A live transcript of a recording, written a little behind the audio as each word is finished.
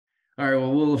All right,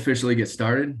 well, we'll officially get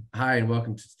started. Hi, and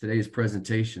welcome to today's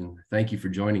presentation. Thank you for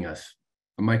joining us.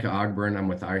 I'm Micah Ogburn. I'm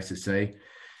with ISSA.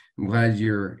 I'm glad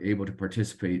you're able to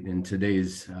participate in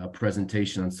today's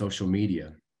presentation on social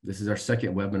media. This is our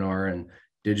second webinar on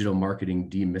digital marketing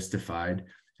demystified, and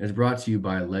it's brought to you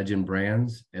by Legend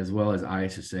Brands, as well as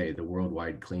ISSA, the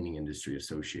Worldwide Cleaning Industry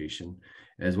Association,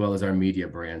 as well as our media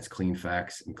brands,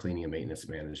 Cleanfax and Cleaning and Maintenance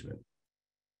Management.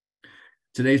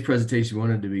 Today's presentation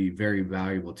wanted to be very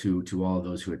valuable to all of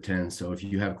those who attend. So if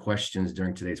you have questions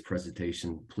during today's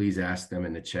presentation, please ask them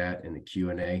in the chat and the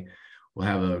Q&A. We'll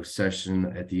have a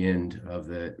session at the end of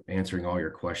answering all your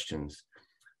questions.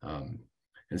 And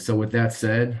so with that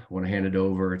said, I want to hand it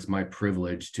over. It's my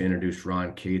privilege to introduce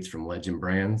Ron Cates from Legend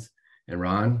Brands. And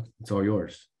Ron, it's all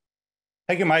yours.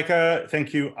 Thank you, Micah.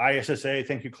 Thank you, ISSA.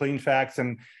 Thank you, Cleanfax.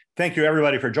 And thank you,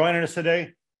 everybody, for joining us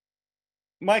today.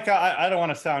 Micah, I don't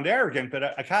want to sound arrogant, but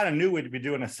I kind of knew we'd be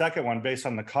doing a second one based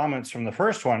on the comments from the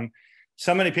first one.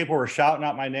 So many people were shouting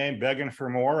out my name, begging for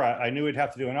more. I knew we'd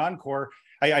have to do an encore.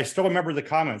 I still remember the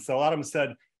comments. So a lot of them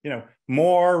said,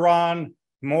 more Ron,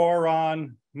 more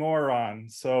Ron, more Ron.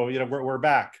 So, we're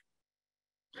back.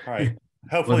 All right.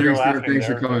 Hopefully you're laughing. Thanks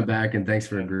for coming back, and thanks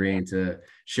for agreeing to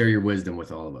share your wisdom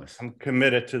with all of us. I'm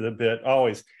committed to the bit,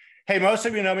 always. Hey, most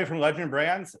of you know me from Legend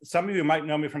Brands. Some of you might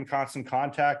know me from Constant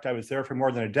Contact. I was there for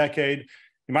more than a decade.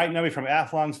 You might know me from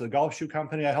Athlon's, the golf shoe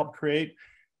company I helped create.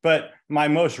 But my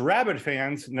most rabid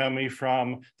fans know me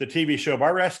from the TV show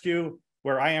Bar Rescue,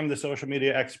 where I am the social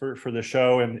media expert for the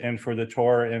show and for the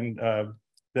tour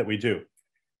that we do.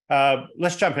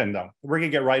 Let's jump in, though. We're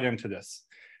going to get right into this.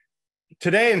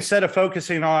 Today, instead of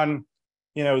focusing on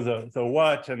the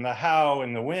what and the how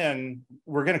and the when,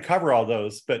 we're going to cover all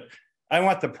those. But I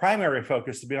want the primary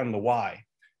focus to be on the why.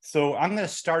 So I'm going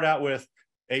to start out with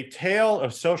a tale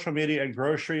of social media and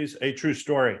groceries, a true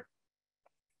story.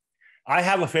 I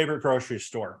have a favorite grocery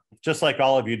store, just like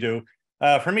all of you do.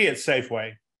 For me, it's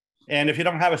Safeway. And if you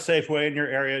don't have a Safeway in your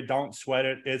area, don't sweat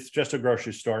it. It's just a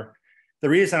grocery store. The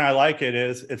reason I like it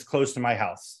is it's close to my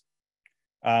house.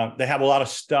 They have a lot of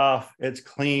stuff. It's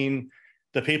clean.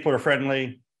 The people are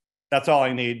friendly. That's all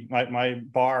I need. My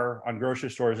bar on grocery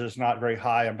stores is not very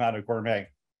high. I'm not a gourmet.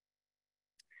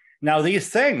 Now, these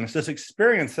things, this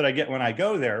experience that I get when I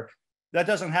go there, that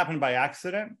doesn't happen by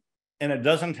accident, and it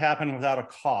doesn't happen without a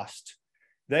cost.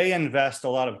 They invest a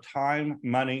lot of time,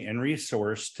 money, and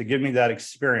resource to give me that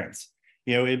experience.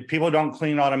 People don't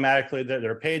clean automatically.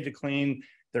 They're paid to clean.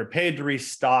 They're paid to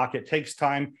restock. It takes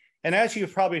time. And as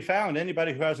you've probably found,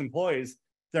 anybody who has employees,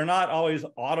 they're not always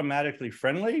automatically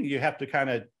friendly. You have to kind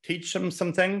of teach them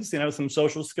some things, some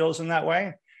social skills in that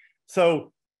way.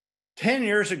 So 10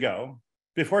 years ago,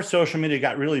 before social media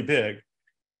got really big,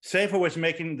 Safeway was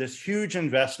making this huge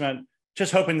investment,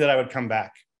 just hoping that I would come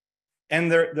back. And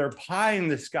their pie in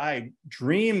the sky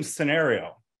dream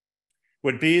scenario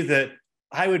would be that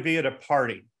I would be at a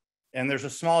party, and there's a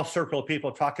small circle of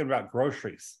people talking about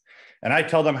groceries. And I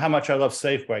tell them how much I love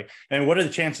Safeway. And what are the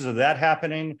chances of that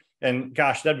happening? And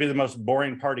gosh, that'd be the most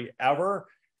boring party ever.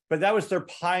 But that was their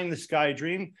pie in the sky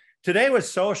dream. Today with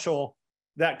social,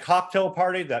 that cocktail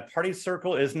party, that party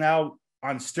circle is now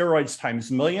on steroids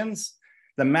times millions.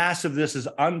 The mass of this is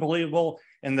unbelievable,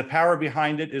 and the power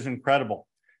behind it is incredible.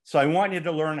 So I want you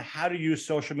to learn how to use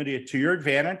social media to your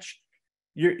advantage.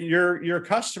 Your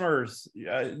customers,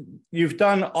 you've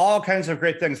done all kinds of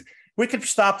great things. We could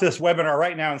stop this webinar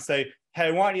right now and say, hey,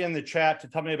 I want you in the chat to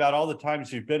tell me about all the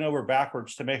times you've been over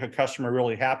backwards to make a customer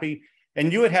really happy.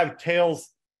 And you would have tales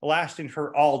lasting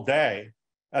for all day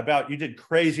about you did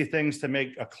crazy things to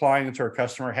make a client or a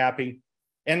customer happy.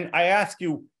 And I ask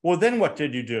you, well, then what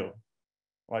did you do?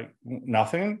 Like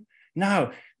nothing?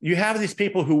 No, you have these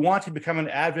people who want to become an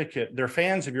advocate. They're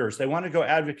fans of yours. They want to go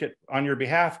advocate on your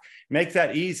behalf. Make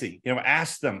that easy.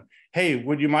 Ask them, hey,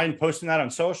 would you mind posting that on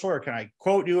social, or can I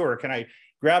quote you, or can I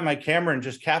grab my camera and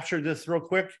just capture this real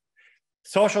quick?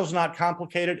 Social is not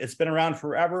complicated. It's been around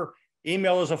forever.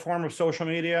 Email is a form of social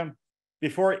media.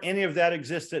 Before any of that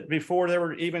existed, before there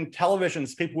were even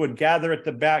televisions, people would gather at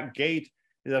the back gate,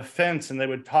 the fence, and they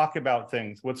would talk about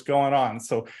things, what's going on.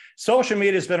 So social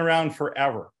media has been around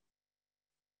forever.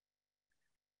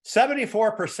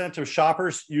 74% of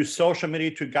shoppers use social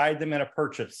media to guide them in a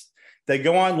purchase. They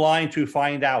go online to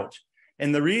find out.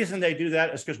 And the reason they do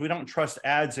that is because we don't trust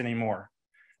ads anymore.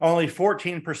 Only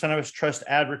 14% of us trust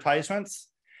advertisements,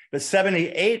 but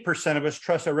 78% of us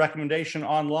trust a recommendation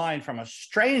online from a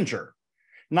stranger.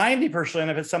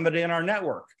 90% of it's somebody in our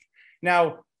network.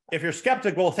 Now, if you're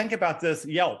skeptical, think about this.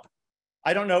 Yelp.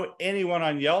 I don't know anyone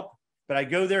on Yelp, but I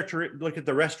go there to look at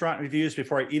the restaurant reviews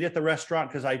before I eat at the restaurant,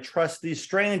 because I trust these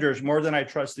strangers more than I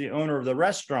trust the owner of the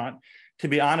restaurant to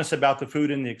be honest about the food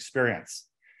and the experience.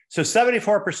 So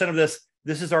 74% of this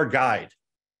is our guide.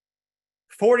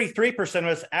 43% of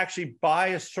us actually buy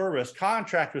a service,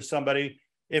 contract with somebody,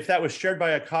 if that was shared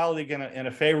by a colleague in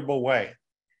a favorable way.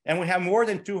 And we have more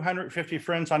than 250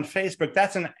 friends on Facebook.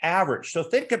 That's an average. So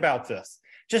think about this.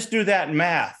 Just do that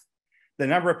math. The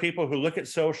number of people who look at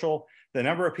social, the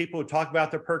number of people who talk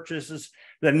about their purchases,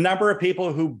 the number of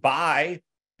people who buy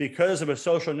because of a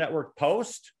social network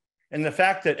post, and the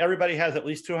fact that everybody has at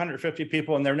least 250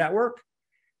 people in their network.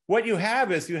 What you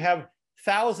have is you have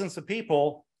thousands of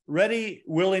people ready,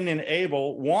 willing, and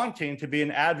able, wanting to be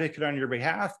an advocate on your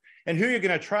behalf. And who are you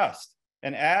going to trust?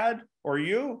 An ad or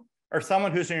you, or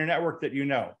someone who's in your network that you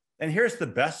know? And here's the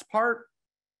best part.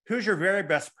 Who's your very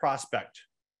best prospect?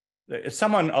 It's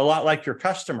someone a lot like your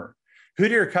customer. Who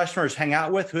do your customers hang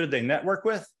out with? Who do they network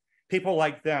with? People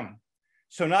like them.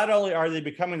 So not only are they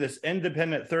becoming this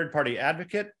independent third-party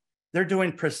advocate, they're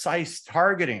doing precise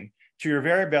targeting to your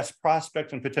very best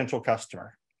prospect and potential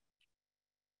customer.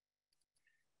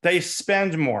 They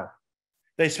spend more.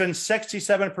 They spend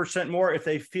 67% more if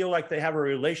they feel like they have a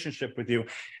relationship with you.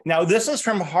 Now, this is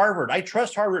from Harvard. I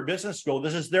trust Harvard Business School.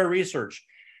 This is their research.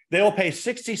 They will pay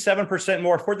 67%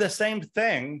 more for the same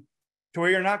thing, to where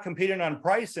you're not competing on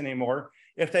price anymore,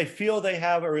 if they feel they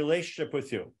have a relationship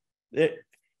with you.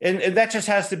 And that just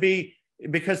has to be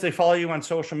because they follow you on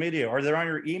social media, or they're on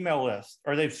your email list,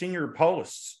 or they've seen your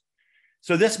posts.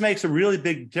 So this makes a really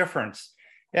big difference.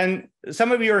 And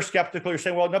some of you are skeptical. You're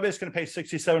saying, well, nobody's going to pay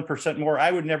 67% more.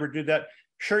 I would never do that.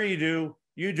 Sure you do.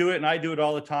 You do it, and I do it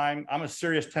all the time. I'm a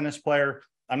serious tennis player.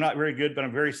 I'm not very good, but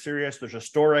I'm very serious. There's a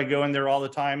store I go in there all the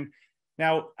time.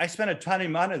 Now, I spend a ton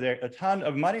of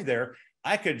money there.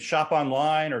 I could shop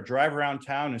online or drive around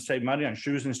town and save money on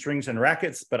shoes and strings and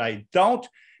rackets, but I don't,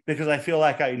 because I feel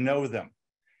like I know them.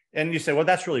 And you say, well,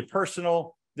 that's really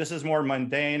personal. This is more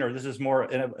mundane, or this is more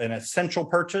an essential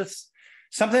purchase.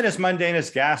 Something as mundane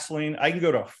as gasoline. I can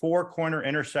go to a 4-corner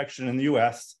intersection in the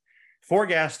US, 4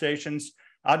 gas stations.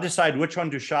 I'll decide which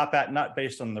one to shop at, not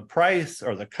based on the price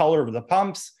or the color of the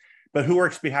pumps, but who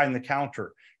works behind the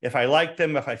counter. If I like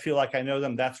them, if I feel like I know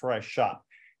them, that's where I shop.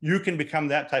 You can become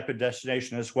that type of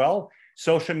destination as well.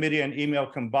 Social media and email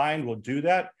combined will do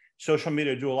that. Social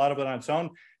media do a lot of it on its own.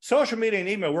 Social media and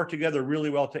email work together really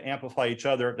well to amplify each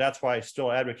other. That's why I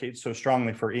still advocate so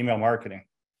strongly for email marketing.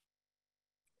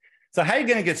 So how are you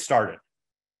going to get started?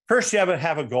 First, you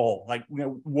have a goal. Like,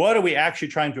 what are we actually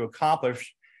trying to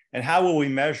accomplish, and how will we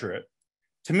measure it?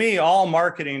 To me, all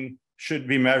marketing should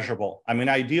be measurable. I mean,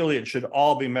 ideally, it should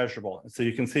all be measurable, so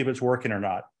you can see if it's working or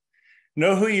not.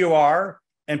 Know who you are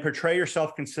and portray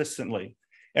yourself consistently.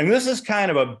 And this is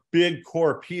kind of a big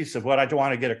core piece of what I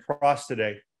want to get across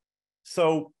today.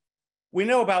 So we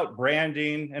know about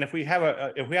branding, and if we have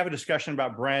a discussion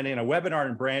about branding, a webinar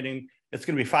on branding, it's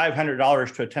going to be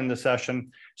 $500 to attend the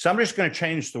session. So I'm just going to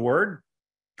change the word,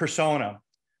 persona.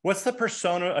 What's the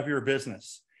persona of your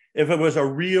business? If it was a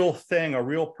real thing, a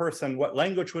real person, what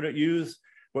language would it use?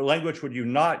 What language would you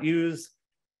not use?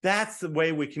 That's the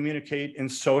way we communicate in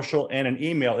social and in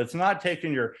email. It's not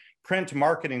taking your print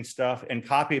marketing stuff and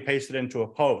copy and paste it into a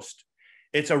post.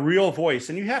 It's a real voice,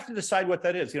 and you have to decide what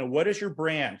that is. What is your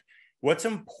brand? What's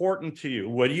important to you?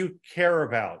 What do you care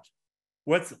about?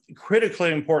 What's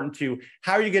critically important to you?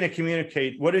 How are you going to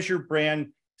communicate? What does your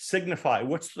brand signify?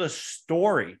 What's the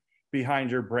story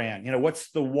behind your brand?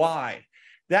 What's the why?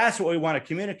 That's what we want to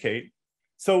communicate.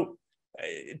 So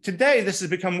today, this has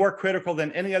become more critical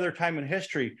than any other time in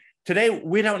history. Today,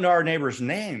 we don't know our neighbors'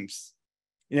 names.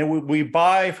 We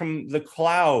buy from the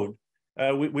cloud.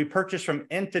 We purchase from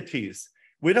entities.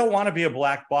 We don't want to be a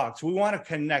black box. We want to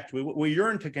connect. We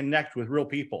yearn to connect with real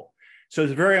people. So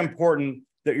it's very important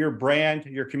that your brand,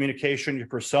 your communication, your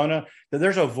persona, that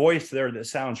there's a voice there that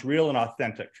sounds real and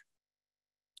authentic.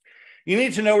 You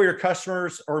need to know where your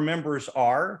customers or members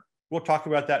are. We'll talk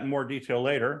about that in more detail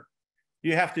later.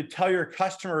 You have to tell your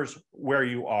customers where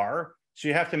you are. So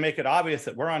you have to make it obvious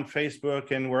that we're on Facebook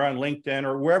and we're on LinkedIn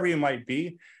or wherever you might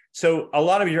be. So a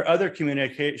lot of your other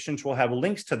communications will have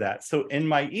links to that. So in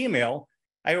my email,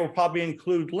 I will probably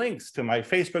include links to my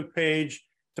Facebook page,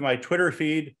 to my Twitter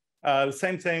feed,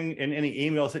 same thing in any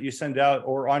emails that you send out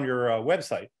or on your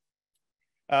website.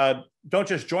 Don't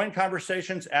just join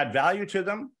conversations, add value to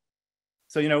them.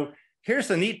 So, here's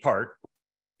the neat part.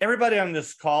 Everybody on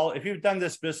this call, if you've done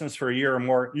this business for a year or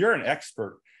more, you're an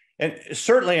expert, and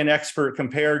certainly an expert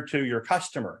compared to your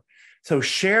customer. So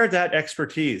share that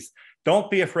expertise. Don't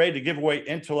be afraid to give away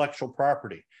intellectual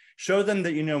property. Show them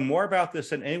that you know more about this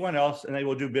than anyone else, and they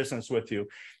will do business with you.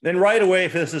 Then right away,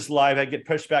 if this is live, I get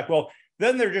pushed back. Well,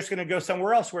 then they're just going to go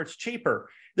somewhere else where it's cheaper.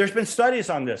 There's been studies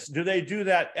on this. Do they do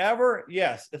that ever?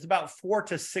 Yes, it's about 4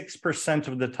 to 6%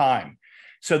 of the time.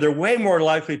 So they're way more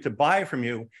likely to buy from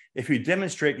you if you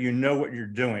demonstrate you know what you're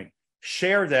doing.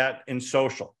 Share that in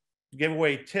social. Give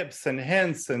away tips and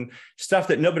hints and stuff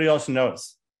that nobody else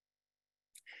knows.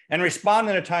 And respond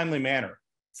in a timely manner.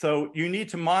 So you need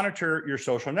to monitor your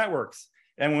social networks.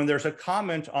 And when there's a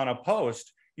comment on a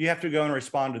post, you have to go and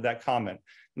respond to that comment.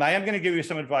 Now, I am going to give you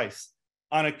some advice.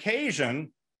 On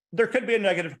occasion, there could be a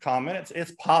negative comment.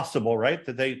 It's possible, right,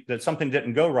 that something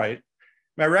didn't go right.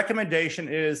 My recommendation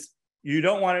is you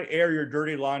don't want to air your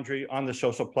dirty laundry on the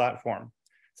social platform.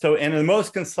 So in the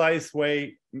most concise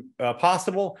way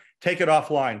possible, take it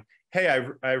offline. Hey,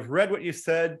 I've read what you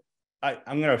said.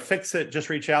 I'm going to fix it. Just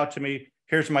reach out to me.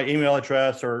 Here's my email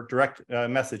address, or direct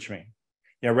message me.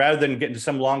 Rather than get into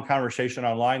some long conversation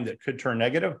online that could turn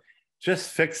negative,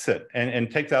 just fix it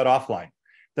and take that offline.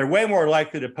 They're way more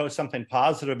likely to post something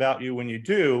positive about you when you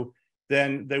do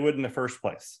than they would in the first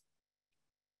place.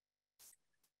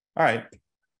 All right.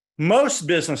 Most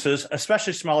businesses,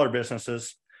 especially smaller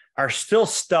businesses, are still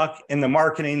stuck in the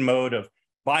marketing mode of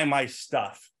buy my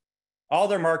stuff. All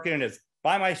their marketing is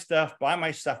buy my stuff,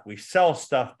 we sell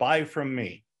stuff, buy from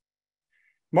me.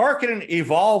 Marketing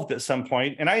evolved at some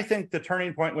point, and I think the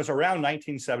turning point was around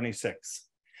 1976.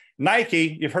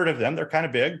 Nike, you've heard of them, they're kind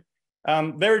of big.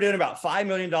 They were doing about $5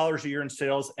 million a year in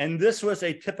sales, and this was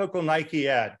a typical Nike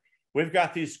ad. We've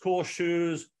got these cool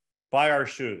shoes, buy our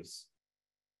shoes.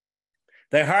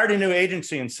 They hired a new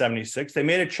agency in 76. They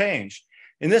made a change,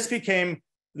 and this became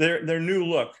their new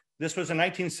look. This was in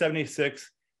 1976,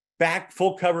 back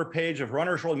full cover page of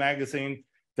Runner's World magazine.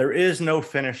 There is no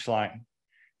finish line.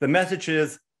 The message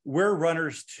is, we're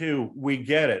runners too, we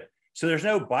get it. So there's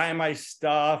no buy my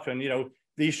stuff, and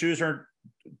these shoes are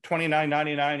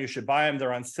 $29.99, you should buy them,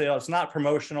 they're on sale. It's not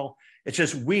promotional. It's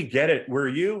just, we get it, we're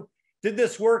you. Did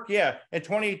this work? Yeah. In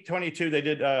 2022, they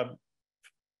did,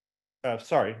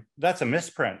 sorry, that's a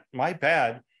misprint, my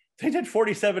bad. They did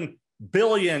 $47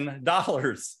 billion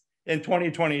in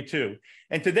 2022.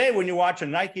 And today, when you watch a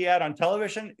Nike ad on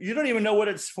television, you don't even know what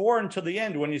it's for until the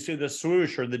end when you see the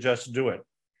swoosh or the just do it.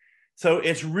 So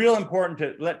it's real important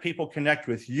to let people connect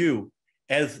with you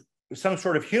as some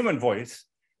sort of human voice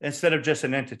instead of just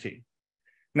an entity.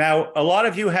 Now, a lot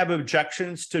of you have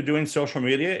objections to doing social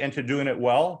media and to doing it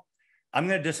well. I'm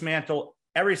going to dismantle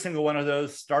every single one of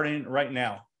those starting right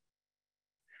now.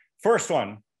 First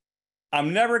one,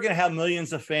 I'm never going to have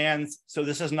millions of fans, so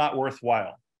this is not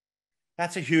worthwhile.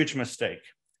 That's a huge mistake.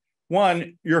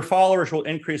 One, your followers will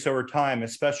increase over time,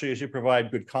 especially as you provide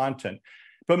good content.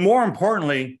 But more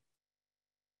importantly,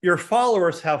 your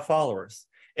followers have followers,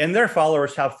 and their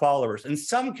followers have followers. In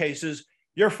some cases,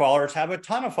 your followers have a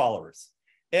ton of followers.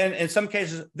 And in some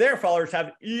cases, their followers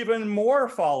have even more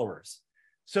followers.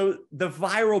 So the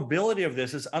virality of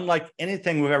this is unlike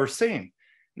anything we've ever seen.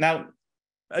 Now,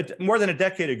 more than a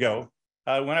decade ago,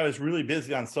 when I was really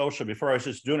busy on social, before I was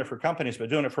just doing it for companies, but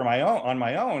doing it for on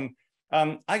my own,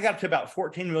 I got to about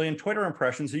 14 million Twitter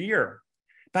impressions a year.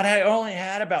 But I only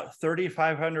had about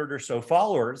 3,500 or so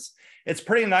followers. It's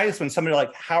pretty nice when somebody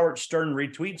like Howard Stern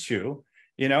retweets you,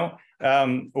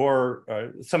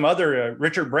 or some other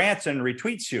Richard Branson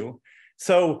retweets you.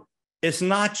 So it's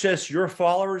not just your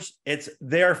followers, it's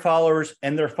their followers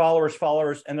and their followers'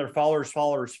 followers and their followers'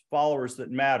 followers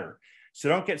that matter. So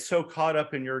don't get so caught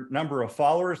up in your number of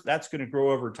followers. That's going to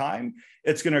grow over time.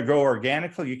 It's going to grow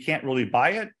organically. You can't really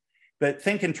buy it. But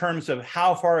think in terms of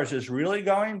how far is this really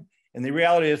going? And the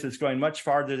reality is it's going much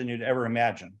farther than you'd ever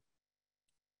imagine.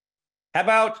 How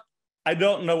about, I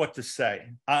don't know what to say.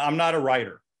 I'm not a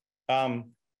writer.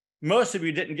 Most of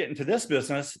you didn't get into this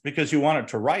business because you wanted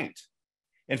to write.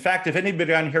 In fact, if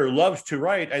anybody on here loves to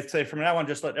write, I'd say from now on,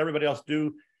 just let everybody else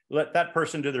let that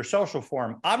person do their social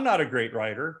form. I'm not a great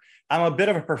writer. I'm a bit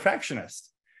of a perfectionist.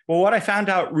 Well, what I found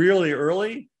out really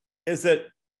early is that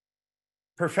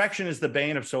perfection is the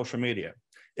bane of social media.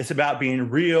 It's about being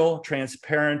real,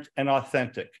 transparent, and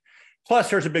authentic. Plus,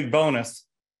 here's a big bonus.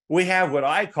 We have what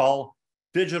I call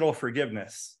digital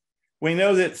forgiveness. We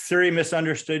know that Siri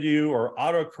misunderstood you or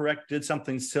autocorrect did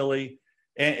something silly,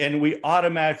 and we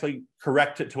automatically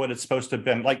correct it to what it's supposed to have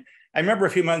been. Like, I remember a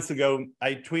few months ago,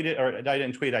 I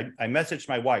messaged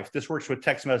my wife. This works with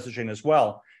text messaging as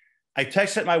well. I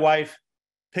texted my wife,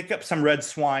 pick up some red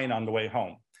swine on the way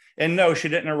home. And no, she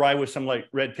didn't arrive with some like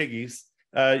red piggies.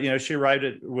 She arrived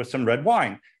with some red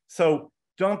wine. So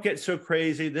don't get so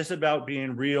crazy. This is about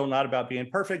being real, not about being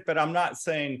perfect. But I'm not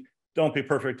saying don't be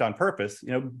perfect on purpose.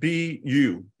 Be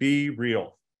you, be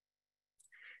real.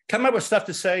 Come up with stuff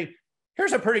to say.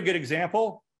 Here's a pretty good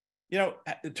example.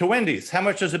 to Wendy's, how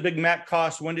much does a Big Mac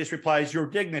cost? Wendy's replies, your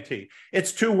dignity.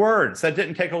 It's 2 words. That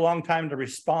didn't take a long time to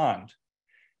respond.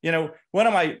 One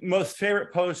of my most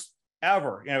favorite posts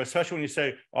ever, especially when you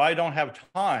say, oh, I don't have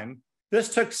time.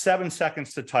 This took 7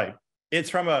 seconds to type. It's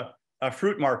from a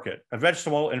fruit market, a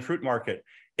vegetable and fruit market.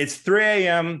 It's 3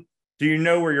 a.m. Do you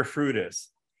know where your fruit is?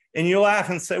 And you laugh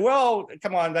and say, well,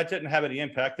 come on, that didn't have any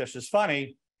impact. That's just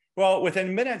funny. Well,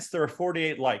 within minutes, there are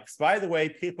 48 likes. By the way,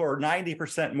 people are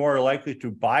 90% more likely to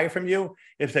buy from you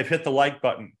if they've hit the like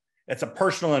button. It's a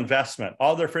personal investment.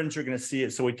 All their friends are going to see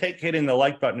it. So we take hitting the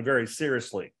like button very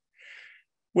seriously.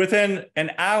 Within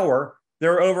an hour,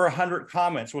 there are over 100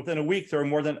 comments. Within a week, there are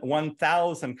more than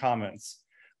 1,000 comments.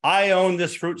 I own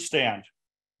this fruit stand.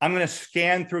 I'm going to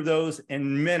scan through those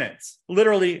in minutes,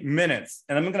 literally minutes.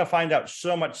 And I'm going to find out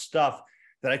so much stuff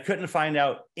that I couldn't find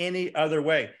out any other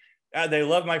way. They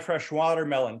love my fresh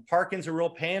watermelon. Parking's a real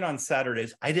pain on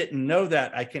Saturdays. I didn't know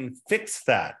that. I can fix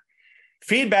that.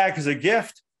 Feedback is a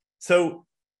gift. So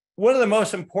one of the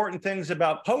most important things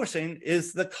about posting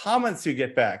is the comments you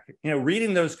get back.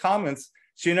 Reading those comments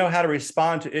so you know how to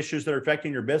respond to issues that are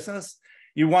affecting your business.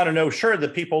 You want to know, sure,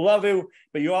 that people love you,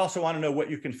 but you also want to know what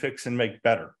you can fix and make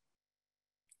better.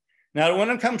 Now, when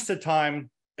it comes to time,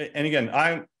 and again,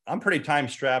 I'm pretty time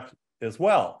strapped as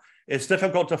well. It's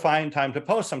difficult to find time to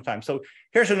post sometimes. So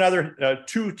here's another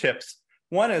 2 tips.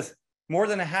 One is more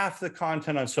than half the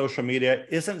content on social media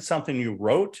isn't something you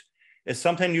wrote. It's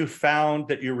something you found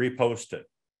that you reposted,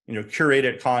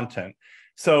 curated content.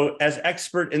 So as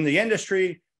expert in the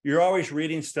industry, you're always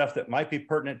reading stuff that might be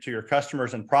pertinent to your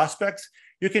customers and prospects.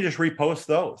 You can just repost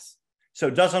those. So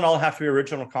it doesn't all have to be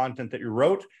original content that you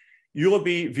wrote. You will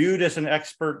be viewed as an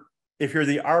expert if you're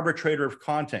the arbitrator of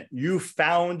content. You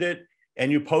found it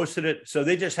and you posted it. So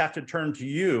they just have to turn to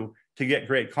you to get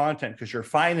great content because you're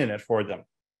finding it for them.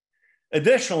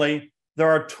 Additionally, there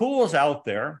are tools out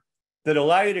there that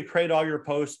allow you to create all your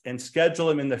posts and schedule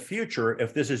them in the future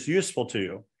if this is useful to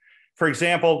you. For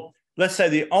example, let's say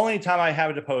the only time I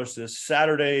have to post is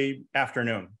Saturday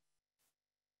afternoon.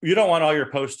 You don't want all your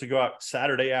posts to go out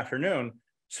Saturday afternoon.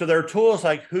 So there are tools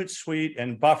like Hootsuite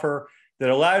and Buffer that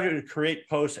allow you to create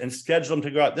posts and schedule them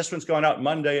to go out. This one's going out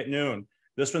Monday at noon.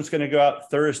 This one's going to go out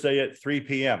Thursday at 3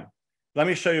 p.m. Let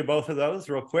me show you both of those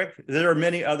real quick. There are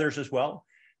many others as well,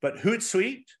 but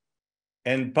Hootsuite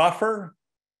and Buffer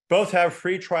both have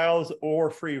free trials or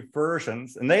free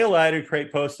versions, and they allow you to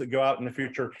create posts that go out in the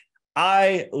future.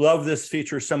 I love this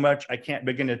feature so much, I can't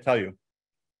begin to tell you.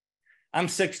 I'm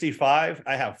 65.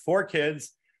 I have 4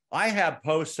 kids. I have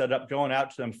posts set up going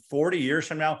out to them 40 years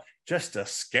from now just to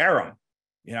scare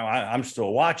them. I'm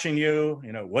still watching you.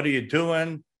 What are you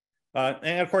doing?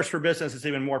 And of course, for business, it's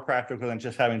even more practical than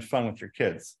just having fun with your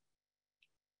kids.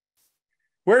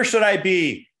 Where should I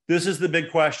be? This is the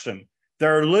big question.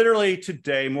 There are literally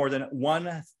today more than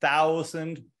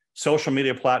 1,000 social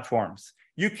media platforms.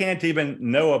 You can't even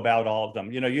know about all of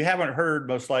them. You haven't heard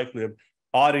most likely of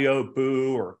Audio,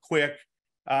 Boo, or Quick,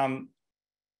 and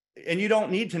you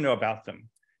don't need to know about them.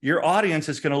 Your audience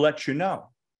is going to let you know.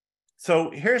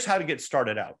 So here's how to get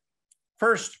started out.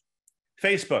 First,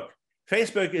 Facebook.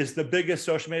 Facebook is the biggest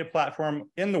social media platform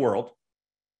in the world.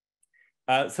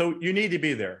 So you need to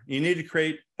be there. You need to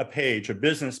create a page, a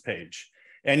business page,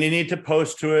 and you need to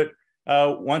post to it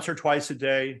once or twice a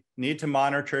day, need to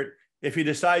monitor it. If you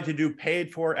decide to do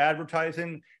paid for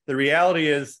advertising, the reality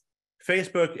is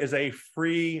Facebook is a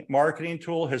free marketing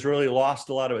tool, has really lost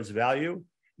a lot of its value.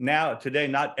 Now, today,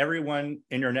 not everyone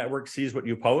in your network sees what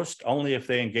you post, only if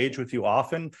they engage with you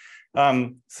often.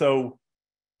 So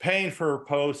paying for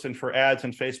posts and for ads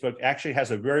in Facebook actually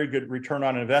has a very good return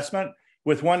on investment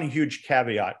with one huge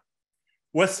caveat.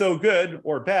 What's so good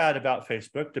or bad about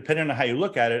Facebook, depending on how you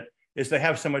look at it, is they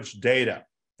have so much data.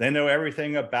 They know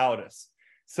everything about us.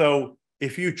 So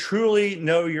if you truly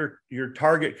know your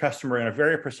target customer in a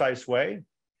very precise way,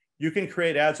 you can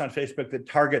create ads on Facebook that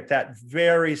target that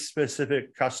very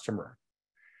specific customer.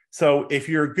 So if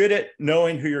you're good at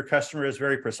knowing who your customer is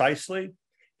very precisely,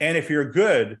 and if you're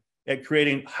good at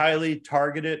creating highly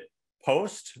targeted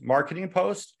posts, marketing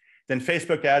posts, then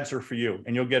Facebook ads are for you,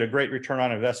 and you'll get a great return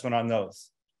on investment on those.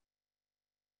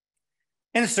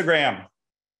 Instagram,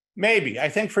 maybe. I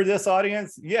think for this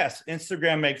audience, yes,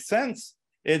 Instagram makes sense.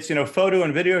 It's, photo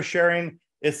and video sharing.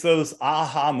 It's those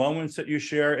aha moments that you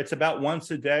share. It's about once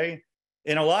a day.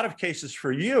 In a lot of cases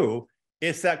for you,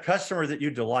 it's that customer that you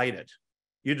delighted.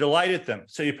 You delighted them.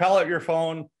 So you pull out your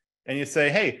phone and you say,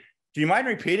 hey, do you mind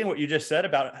repeating what you just said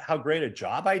about how great a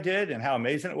job I did and how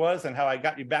amazing it was and how I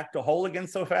got you back to whole again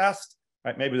so fast?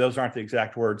 Right? Maybe those aren't the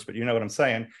exact words, but you know what I'm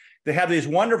saying. They have these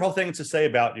wonderful things to say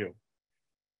about you.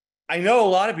 I know a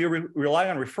lot of you rely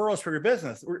on referrals for your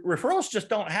business. Referrals just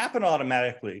don't happen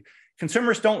automatically.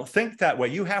 Consumers don't think that way.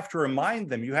 You have to remind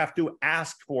them. You have to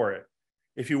ask for it.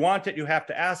 If you want it, you have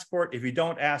to ask for it. If you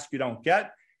don't ask, you don't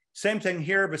get. Same thing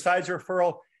here. Besides a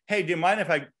referral, hey, do you mind if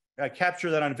I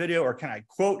capture that on video, or can I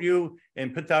quote you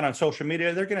and put that on social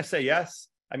media? They're going to say yes.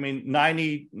 I mean,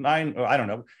 99, I don't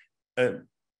know,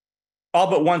 all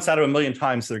but once out of a million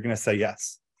times, they're going to say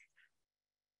yes.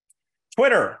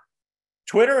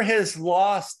 Twitter has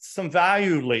lost some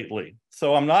value lately.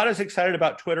 So I'm not as excited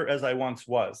about Twitter as I once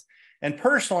was. And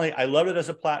personally, I love it as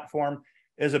a platform.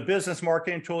 As a business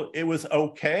marketing tool, it was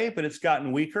okay, but it's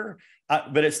gotten weaker,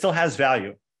 but it still has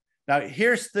value. Now,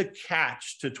 here's the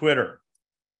catch to Twitter.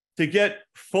 To get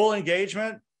full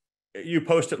engagement, you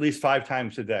post at least 5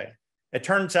 times a day. It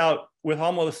turns out with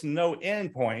almost no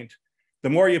endpoint, the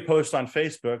more you post on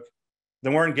Facebook,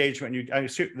 the more engagement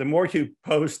the more you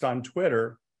post on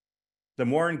Twitter, the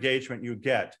more engagement you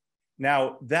get.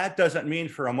 Now, that doesn't mean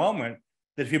for a moment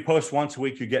that if you post once a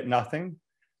week, you get nothing.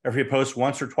 Or if you post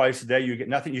once or twice a day, you get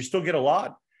nothing. You still get a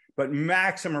lot, but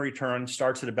maximum return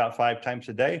starts at about 5 times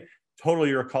a day. Totally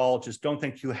your call. Just don't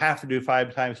think you have to do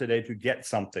 5 times a day to get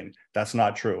something. That's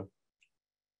not true.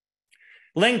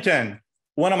 LinkedIn,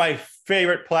 one of my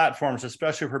favorite platforms,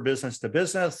 especially for business to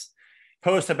business,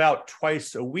 post about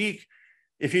twice a week.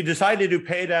 If you decide to do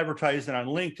paid advertising on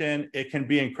LinkedIn, it can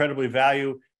be incredibly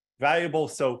valuable.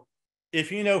 So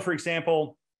if you know, for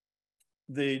example,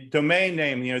 the domain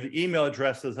name, the email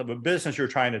addresses of a business you're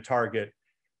trying to target,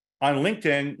 on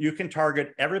LinkedIn, you can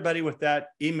target everybody with that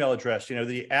email address,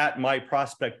 the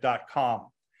 @myprospect.com.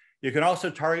 You can also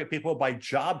target people by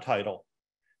job title.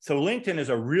 So LinkedIn is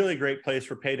a really great place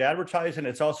for paid advertising.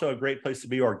 It's also a great place to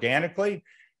be organically.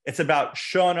 It's about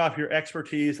showing off your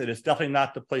expertise. It is definitely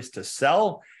not the place to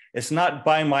sell. It's not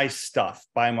buy my stuff.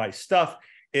 Buy my stuff.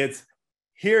 It's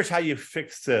here's how you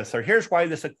fix this, or here's why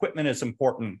this equipment is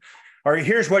important, or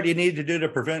here's what you need to do to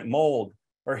prevent mold,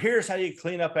 or here's how you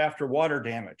clean up after water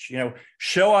damage.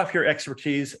 Show off your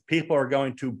expertise. People are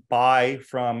going to buy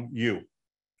from you.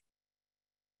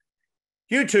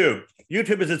 YouTube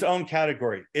is its own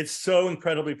category. It's so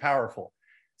incredibly powerful.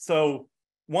 So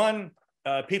one,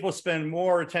 people spend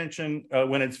more attention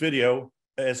when it's video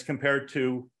as compared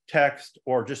to text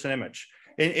or just an image.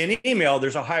 In email,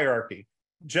 there's a hierarchy.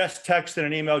 Just text in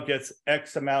an email gets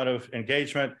X amount of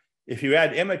engagement. If you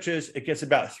add images, it gets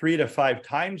about 3 to 5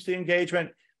 times the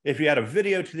engagement. If you add a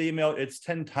video to the email, it's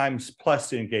 10 times plus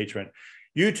the engagement.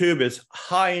 YouTube is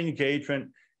high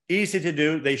engagement, easy to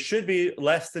do. They should be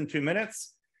less than 2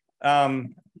 minutes.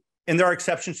 And there are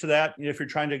exceptions to that. If you're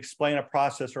trying to explain a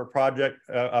process or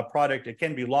a product, it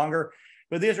can be longer.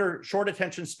 But these are short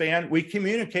attention span. We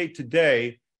communicate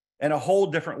today in a whole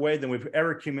different way than we've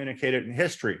ever communicated in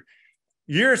history.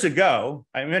 Years ago,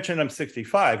 I mentioned I'm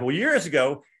 65. Well, years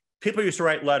ago, people used to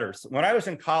write letters. When I was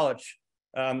in college,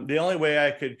 the only way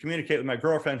I could communicate with my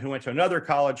girlfriend who went to another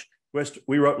college was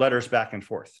we wrote letters back and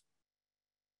forth.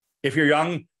 If you're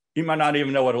young, you might not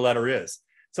even know what a letter is.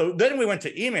 So then we went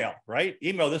to email, right?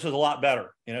 Email, this was a lot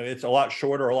better. It's a lot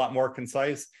shorter, a lot more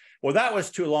concise. Well, that was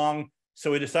too long.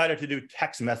 So we decided to do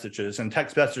text messages, and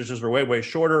text messages were way, way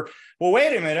shorter. Well,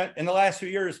 wait a minute. In the last few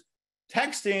years,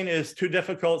 texting is too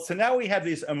difficult. So now we have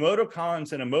these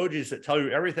emoticons and emojis that tell you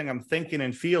everything I'm thinking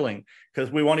and feeling,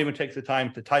 because we won't even take the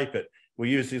time to type it. We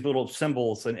use these little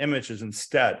symbols and images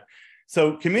instead.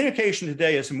 So communication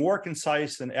today is more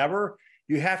concise than ever.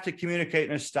 You have to communicate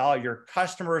in a style your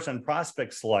customers and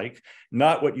prospects like,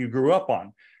 not what you grew up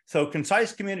on. So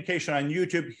concise communication on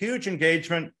YouTube, huge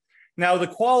engagement. Now the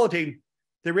quality,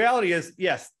 the reality is,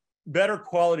 yes, better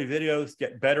quality videos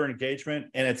get better engagement,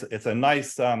 and it's a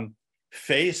nice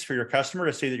face for your customer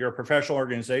to see that you're a professional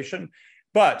organization.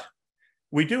 But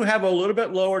we do have a little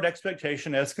bit lowered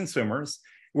expectation as consumers.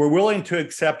 We're willing to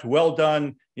accept well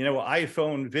done,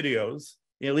 iPhone videos.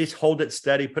 At least hold it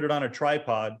steady, put it on a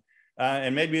tripod.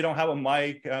 And maybe you don't have a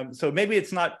mic. So maybe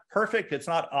it's not perfect. It's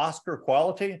not Oscar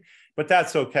quality, but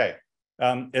that's okay.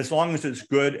 As long as it's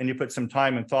good and you put some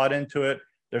time and thought into it,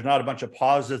 there's not a bunch of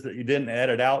pauses that you didn't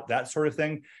edit out, that sort of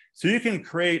thing. So you can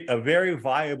create a very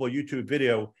viable YouTube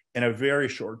video in a very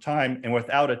short time and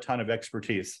without a ton of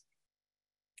expertise.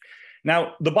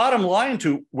 Now, the bottom line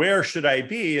to where should I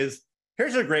be is,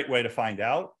 here's a great way to find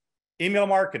out. Email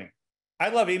marketing. I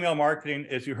love email marketing,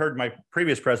 as you heard in my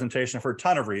previous presentation, for a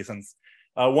ton of reasons.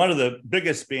 One of the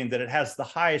biggest being that it has the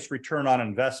highest return on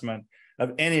investment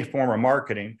of any form of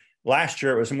marketing. Last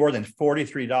year, it was more than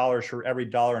 $43 for every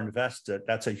dollar invested.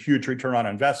 That's a huge return on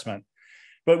investment.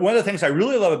 But one of the things I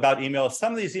really love about email is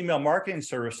some of these email marketing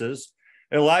services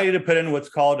allow you to put in what's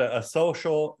called a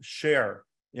social share.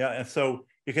 Yeah, and so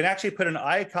You can actually put an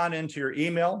icon into your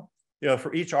email,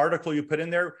 for each article you put in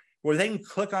there, where they can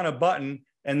click on a button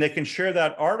and they can share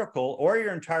that article or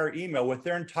your entire email with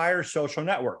their entire social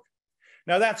network.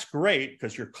 Now that's great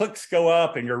because your clicks go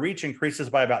up and your reach increases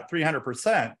by about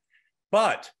 300%.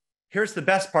 But here's the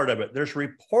best part of it. There's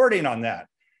reporting on that.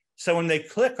 So when they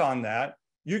click on that,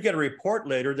 you get a report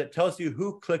later that tells you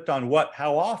who clicked on what,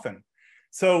 how often.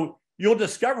 So you'll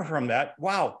discover from that,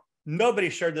 wow, nobody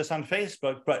shared this on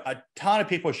Facebook, but a ton of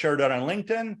people shared it on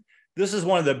LinkedIn. This is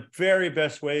one of the very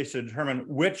best ways to determine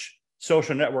which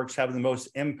social networks have the most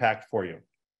impact for you.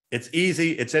 It's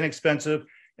easy, it's inexpensive,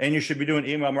 and you should be doing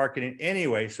email marketing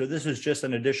anyway. So this is just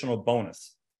an additional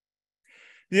bonus.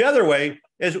 The other way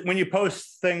is when you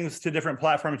post things to different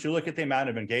platforms, you look at the amount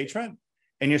of engagement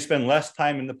and you spend less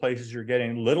time in the places you're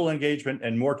getting little engagement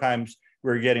and more times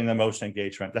where you're getting the most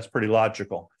engagement. That's pretty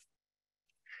logical.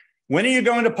 When are you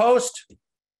going to post?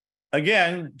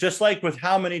 Again, just like with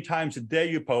how many times a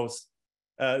day you post,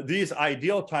 these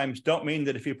ideal times don't mean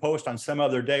that if you post on some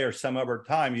other day or some other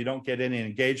time, you don't get any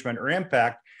engagement or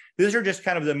impact. These are just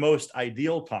kind of the most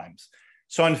ideal times.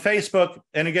 So on Facebook,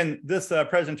 and again, this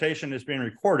presentation is being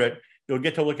recorded. You'll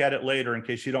get to look at it later in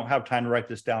case you don't have time to write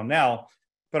this down now.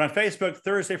 But on Facebook,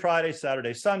 Thursday, Friday,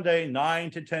 Saturday, Sunday,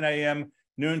 9 to 10 a.m.,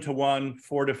 noon to 1,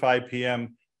 4 to 5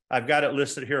 p.m. I've got it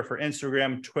listed here for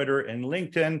Instagram, Twitter, and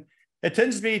LinkedIn. It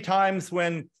tends to be times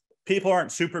when people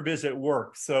aren't super busy at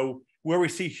work. So where we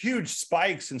see huge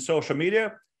spikes in social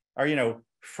media are,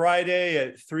 Friday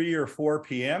at 3 or 4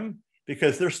 p.m.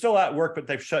 because they're still at work, but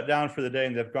they've shut down for the day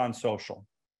and they've gone social.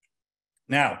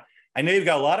 Now, I know you've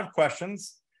got a lot of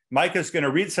questions. Micah's going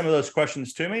to read some of those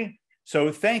questions to me.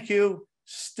 So thank you.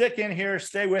 Stick in here,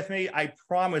 stay with me. I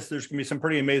promise there's going to be some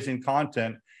pretty amazing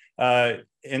content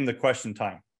in the question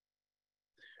time.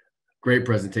 Great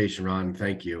presentation, Ron.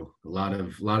 Thank you. A lot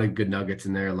of good nuggets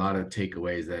in there, a lot of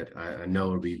takeaways that I know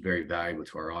will be very valuable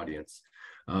to our audience.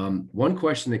 One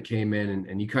question that came in,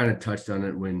 and you kind of touched on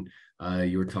it when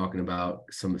you were talking about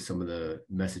some of the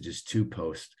messages to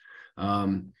post.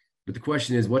 But the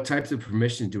question is, what types of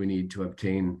permissions do we need to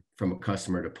obtain from a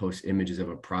customer to post images of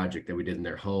a project that we did in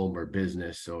their home or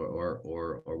business or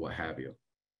what have you?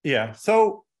 Yeah.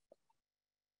 So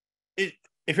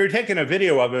if you're taking a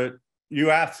video of it,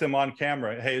 you ask them on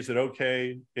camera, hey, is it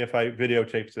okay if I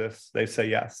videotape this? They say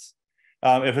yes.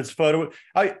 If it's photo,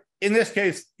 in this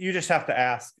case, you just have to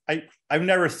ask. I've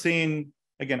never seen,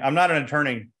 again, I'm not an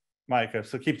attorney, Micah,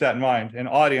 so keep that in mind. And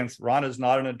audience, Ron is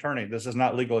not an attorney. This is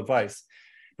not legal advice.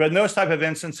 But in those type of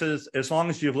instances, as long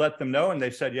as you've let them know and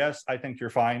they've said, yes, I think you're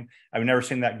fine. I've never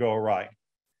seen that go awry.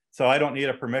 So I don't need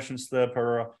a permission slip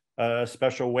or a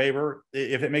special waiver.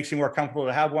 If it makes you more comfortable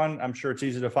to have one, I'm sure it's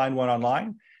easy to find one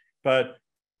online. But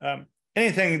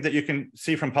anything that you can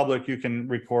see from public, you can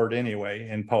record anyway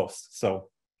in post. So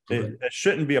it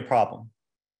shouldn't be a problem.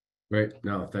 Right.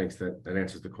 No, thanks. That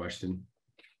answers the question.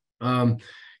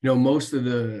 Most of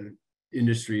the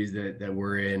industries that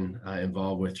we're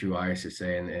involved with through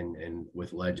ISSA and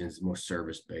with Legends, more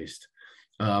service-based.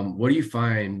 What do you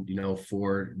find,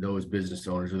 for those business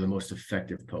owners are the most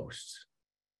effective posts?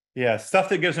 Yeah, stuff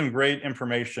that gives them great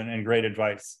information and great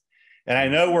advice. And I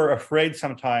know we're afraid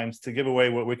sometimes to give away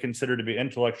what we consider to be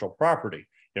intellectual property.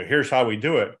 Here's how we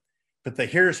do it. But the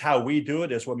here's how we do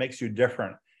it is what makes you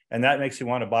different. And that makes you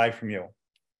want to buy from you.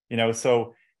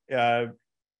 So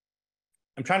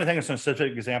I'm trying to think of some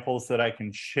specific examples that I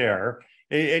can share.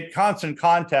 At Constant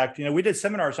Contact, we did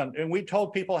seminars and we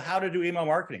told people how to do email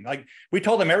marketing. Like we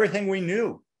told them everything we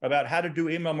knew about how to do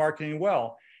email marketing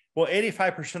well. Well,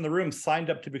 85% of the room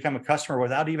signed up to become a customer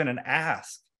without even an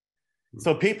ask.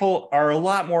 So people are a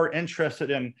lot more interested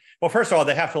in, well, first of all,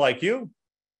 they have to like you,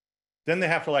 then they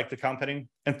have to like the company,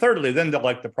 and thirdly, then they'll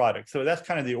like the product. So that's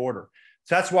kind of the order.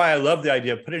 So that's why I love the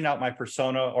idea of putting out my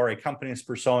persona or a company's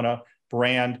persona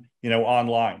brand,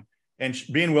 online and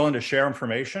being willing to share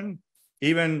information,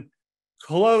 even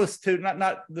close to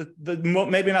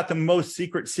maybe not the most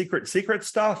secret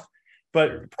stuff,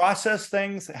 but process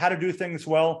things, how to do things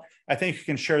well. I think you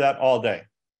can share that all day.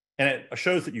 And it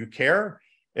shows that you care.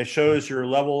 It shows your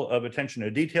level of attention to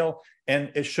detail,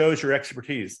 and it shows your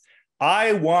expertise.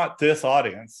 I want this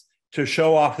audience to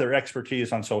show off their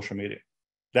expertise on social media.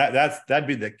 That'd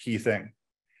be the key thing.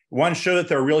 One, show that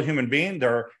they're a real human being.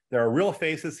 There are real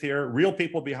faces here, real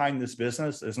people behind this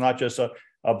business. It's not just a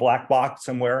black box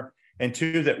somewhere. And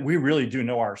two, that we really do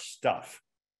know our stuff.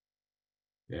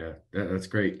 Yeah, that's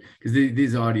great. Because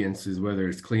these audiences, whether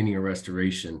it's cleaning or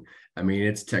restoration,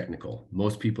 it's technical.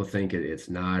 Most people think it's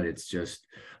not. It's just,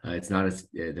 there's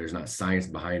not science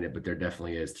behind it, but there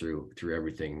definitely is through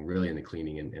everything, really, in the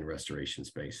cleaning and restoration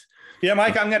space. Yeah,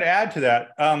 Mike, I'm going to add to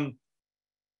that.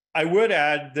 I would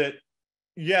add that,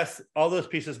 yes, all those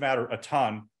pieces matter a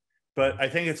ton, but I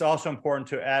think it's also important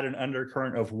to add an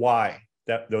undercurrent of why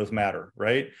those matter,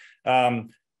 right?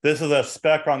 This is a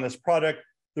spec on this product.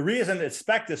 The reason it's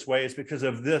spec this way is because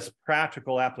of this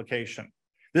practical application.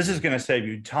 This is going to save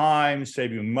you time,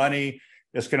 save you money.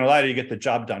 It's going to allow you to get the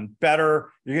job done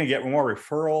better. You're going to get more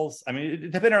referrals. I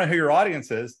mean, depending on who your audience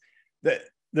is, that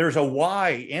there's a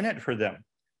why in it for them.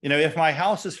 You know, if my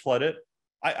house is flooded,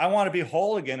 I want to be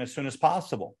whole again as soon as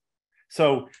possible.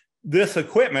 So this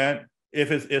equipment, if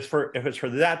it's for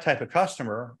that type of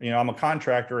customer, you know, I'm a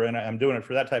contractor and I'm doing it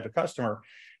for that type of customer.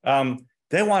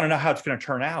 They want to know how it's going to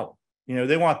turn out. You know,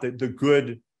 they want the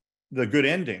good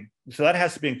ending. So that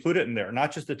has to be included in there,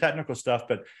 not just the technical stuff,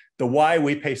 but the why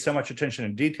we pay so much attention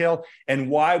in detail and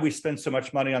why we spend so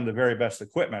much money on the very best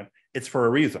equipment. It's for a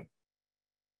reason.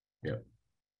 Yeah,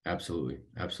 absolutely.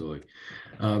 Absolutely.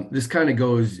 This kind of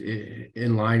goes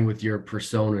in line with your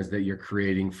personas that you're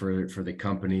creating for the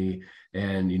company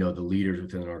and, you know, the leaders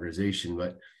within an organization.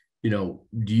 But, you know,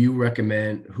 who do you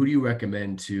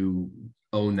recommend to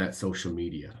own that social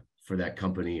media for that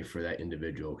company, for that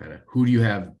individual? Kind of who do you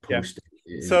have posted?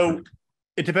 Yeah. So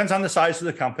it depends on the size of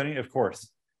the company, of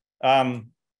course.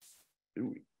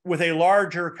 With a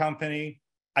larger company,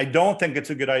 I don't think it's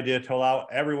a good idea to allow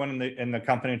everyone in the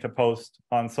company to post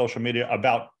on social media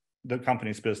about the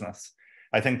company's business.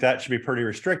 I think that should be pretty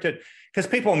restricted because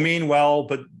people mean well,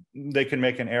 but they can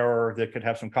make an error that could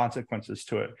have some consequences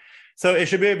to it. So it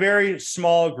should be a very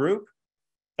small group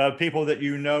of people that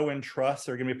you know and trust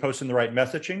are going to be posting the right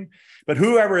messaging. But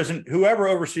whoever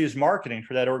oversees marketing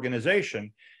for that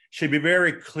organization should be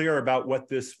very clear about what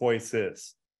this voice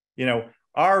is. You know,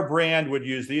 our brand would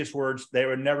use these words. They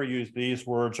would never use these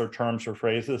words or terms or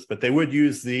phrases, but they would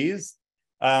use these.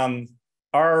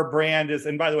 Our brand is,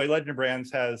 and by the way, Legend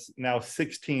Brands has now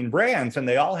 16 brands, and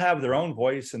they all have their own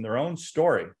voice and their own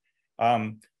story.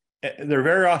 They're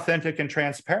very authentic and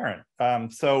transparent.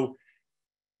 So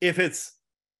if it's,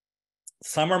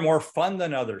 some are more fun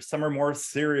than others, some are more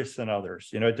serious than others.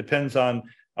 You know, it depends on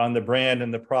the brand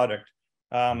and the product.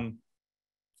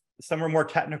 Some are more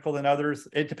technical than others.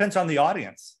 It depends on the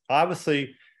audience.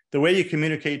 Obviously, the way you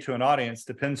communicate to an audience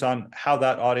depends on how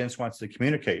that audience wants to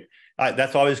communicate.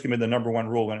 That's always going to be the number one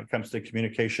rule when it comes to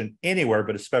communication anywhere,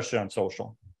 but especially on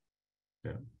social.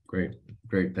 Yeah, great.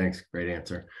 Thanks. Great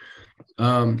answer.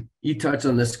 You touched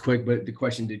on this quick, but the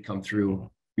question did come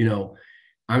through. You know,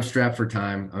 I'm strapped for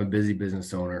time. I'm a busy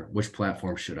business owner. Which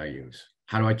platform should I use?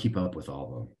 How do I keep up with all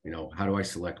of them? You know, how do I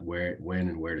select when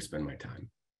and where to spend my time?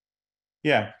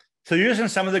 Yeah. So using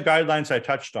some of the guidelines I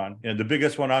touched on, you know, the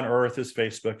biggest one on earth is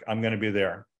Facebook. I'm going to be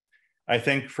there. I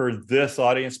think for this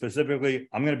audience specifically,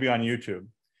 I'm going to be on YouTube.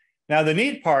 Now, the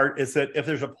neat part is that if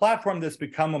there's a platform that's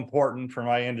become important for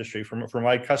my industry, for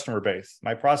my customer base,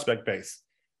 my prospect base,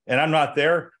 and I'm not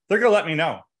there, they're going to let me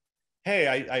know.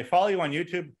 Hey, I follow you on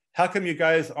YouTube. How come you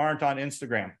guys aren't on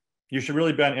Instagram? You should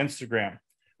really be on Instagram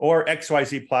or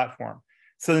XYZ platform.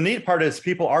 So the neat part is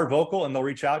people are vocal and they'll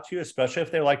reach out to you, especially if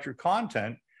they like your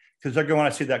content, because they're going to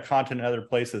want to see that content in other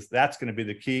places. That's going to be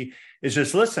the key, is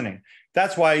just listening.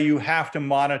 That's why you have to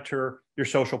monitor your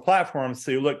social platforms.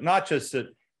 So you look not just at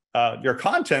your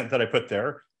content that I put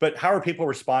there, but how are people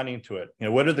responding to it? You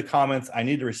know, what are the comments? I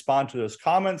need to respond to those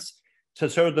comments to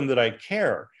show them that I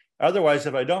care. Otherwise,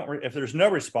 if there's no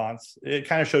response, it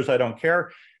kind of shows I don't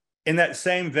care. In that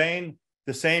same vein,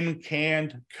 the same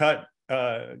canned, cut,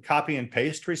 copy and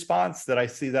paste response that I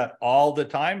see that all the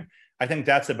time, I think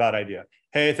that's a bad idea.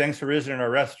 Hey, thanks for visiting our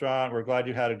restaurant. We're glad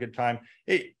you had a good time.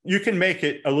 You can make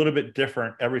it a little bit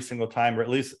different every single time, or at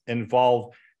least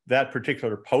involve that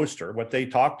particular poster, what they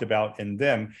talked about in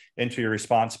them, into your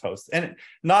response post. And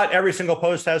not every single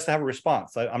post has to have a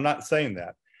response. I'm not saying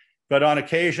that. But on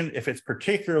occasion, if it's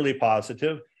particularly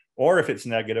positive or if it's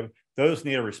negative, those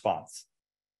need a response.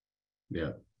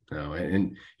 Yeah, no,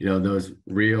 and you know, those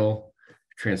real,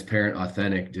 transparent,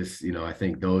 authentic, just, you know, I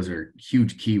think those are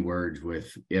huge keywords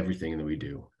with everything that we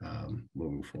do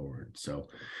moving forward. So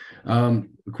the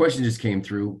question just came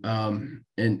through, and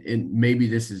maybe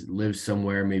this lives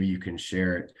somewhere, maybe you can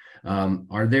share it.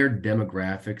 Are there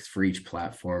demographics for each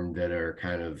platform that are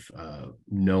kind of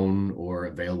known or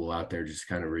available out there? Just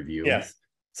kind of review. Yes.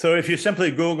 So if you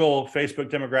simply Google Facebook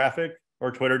demographic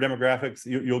or Twitter demographics,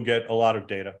 you'll get a lot of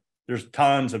data. There's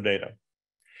tons of data.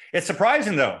 It's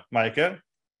surprising though, Micah.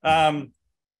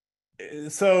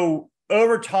 So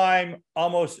over time,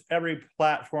 almost every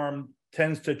platform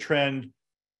tends to trend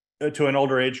to an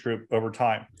older age group over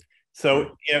time.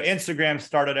 So, you know, Instagram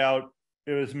started out,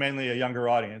 it was mainly a younger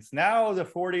audience. Now the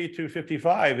 40 to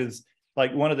 55 is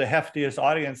like one of the heftiest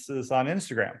audiences on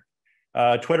Instagram.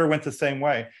 Twitter went the same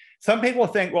way. Some people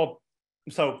think, well,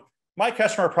 so my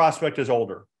customer prospect is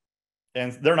older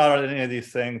and they're not on any of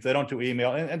these things. They don't do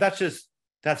email. And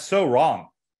that's so wrong.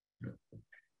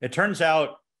 It turns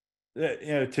out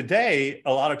that, today,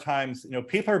 a lot of times,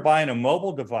 people are buying a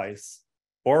mobile device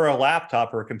or a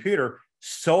laptop or a computer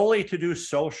solely to do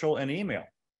social and email.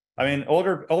 I mean,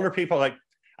 older people, like,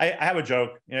 I have a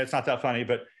joke, it's not that funny,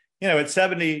 but, at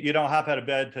 70, you don't hop out of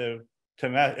bed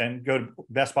and go to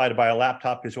Best Buy to buy a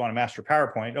laptop because you want to master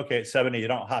PowerPoint. Okay, at 70, you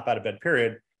don't hop out of bed,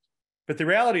 period. But the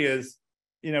reality is,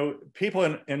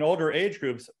 people in older age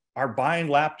groups are buying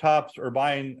laptops or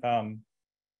buying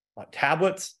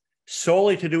tablets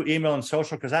solely to do email and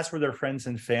social because that's where their friends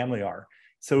and family are.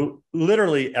 So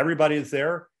literally everybody is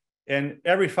there. And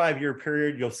every 5-year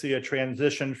period, you'll see a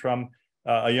transition from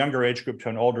a younger age group to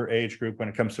an older age group when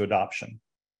it comes to adoption.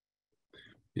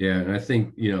 Yeah, and I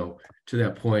think, to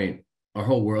that point, our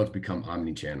whole world's become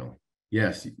omni-channel.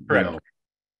 Yes, Correct.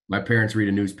 My parents read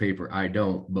a newspaper, I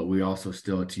don't, but we also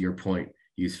still, to your point,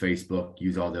 use Facebook,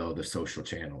 use all the other social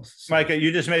channels. So. Micah,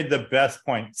 you just made the best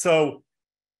point. So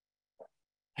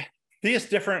these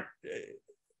different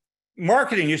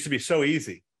marketing used to be so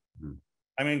easy. Mm-hmm.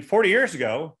 I mean, 40 years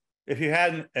ago, if you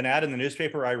had an ad in the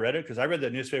newspaper, I read it because I read the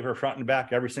newspaper front and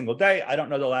back every single day. I don't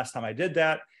know the last time I did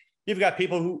that. You've got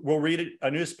people who will read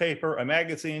a newspaper, a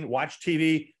magazine, watch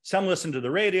TV. Some listen to the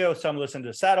radio, some listen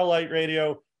to satellite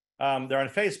radio. They're on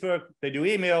Facebook, they do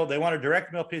email, they want a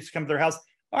direct mail piece to come to their house.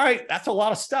 All right, that's a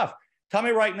lot of stuff. Tell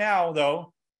me right now,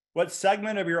 though, what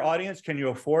segment of your audience can you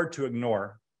afford to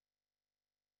ignore?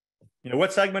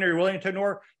 What segment are you willing to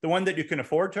ignore? The one that you can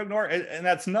afford to ignore, and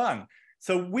that's none.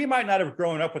 So we might not have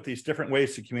grown up with these different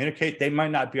ways to communicate. They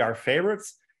might not be our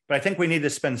favorites, but I think we need to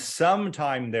spend some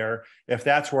time there if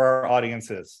that's where our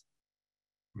audience is.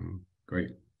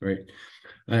 Great.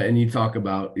 And you talk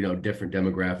about, different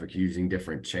demographic using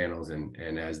different channels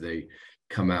and as they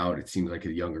come out, it seems like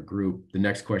a younger group. The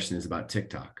next question is about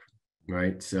TikTok,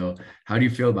 right? So how do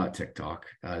you feel about TikTok?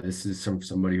 This is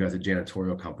somebody who has a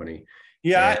janitorial company.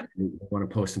 Yeah, I want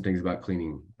to post some things about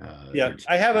cleaning.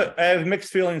 I have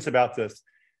mixed feelings about this.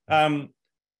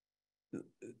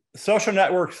 Social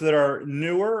networks that are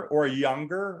newer or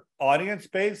younger audience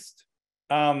based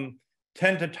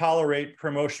tend to tolerate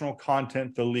promotional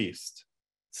content the least.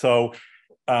 So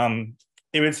if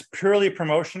it's purely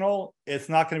promotional, it's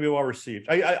not going to be well received.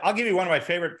 I'll give you one of my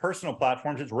favorite personal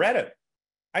platforms. It's Reddit.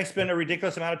 I spend a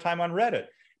ridiculous amount of time on Reddit.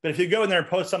 But if you go in there and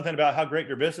post something about how great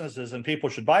your business is and people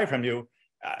should buy from you,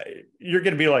 you're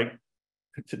going to be like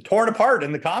torn apart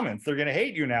in the comments. They're going to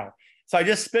hate you now. So I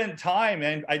just spent time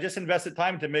and I just invested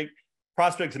time to make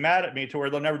prospects mad at me to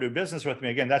where they'll never do business with me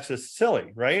again. That's just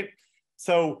silly, right?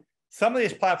 So some of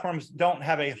these platforms don't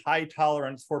have a high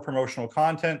tolerance for promotional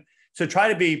content. So try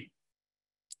to be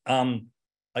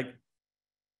like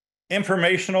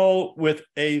informational with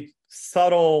a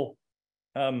subtle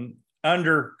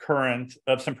undercurrent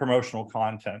of some promotional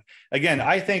content. Again,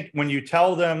 I think when you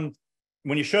show that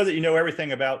you know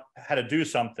everything about how to do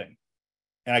something,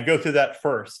 and I go through that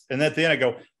first, and at the end I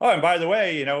go, oh, and by the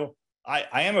way, I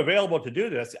am available to do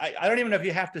this. I don't even know if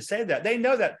you have to say that. They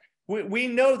know that. We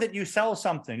know that you sell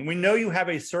something. We know you have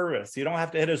a service. You don't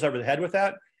have to hit us over the head with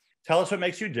that. Tell us what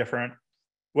makes you different,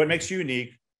 what makes you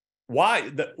unique,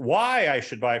 why I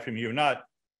should buy from you, not,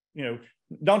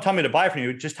 don't tell me to buy from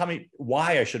you, just tell me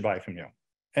why I should buy from you.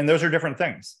 And those are different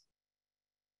things.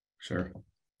 Sure,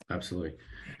 absolutely.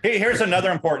 Hey, here's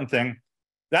another important thing.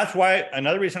 That's why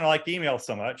another reason I like email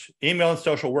so much. Email and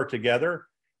social work together.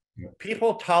 Yeah.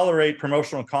 People tolerate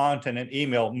promotional content in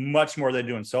email much more than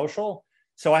they do in social.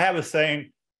 So I have a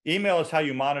saying, email is how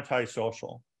you monetize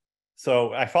social.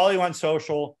 So I follow you on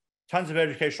social, tons of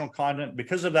educational content.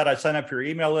 Because of that, I sign up for your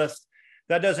email list.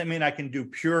 That doesn't mean I can do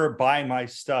pure buy my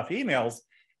stuff emails,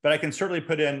 but I can certainly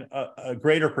put in a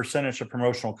greater percentage of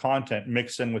promotional content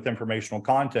mixed in with informational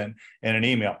content in an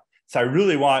email. So I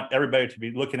really want everybody to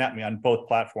be looking at me on both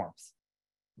platforms.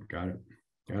 Got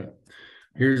it.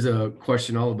 Here's a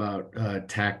question all about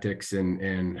tactics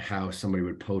and how somebody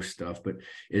would post stuff. But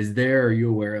are you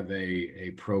aware of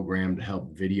a program to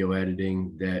help video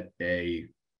editing that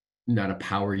not a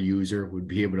power user would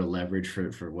be able to leverage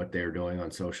for what they're doing on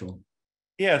social?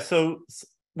 Yeah. So,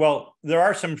 well, there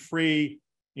are some free,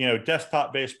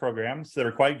 desktop-based programs that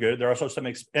are quite good. There are also some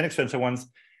inexpensive ones.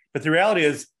 But the reality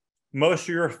is, most of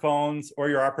your phones or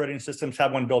your operating systems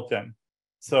have one built in.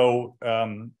 So,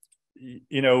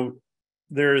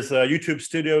 there's a YouTube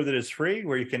Studio that is free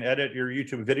where you can edit your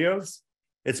YouTube videos.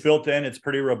 It's built in. It's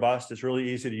pretty robust. It's really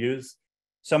easy to use.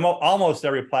 Almost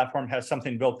every platform has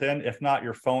something built in. If not,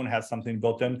 your phone has something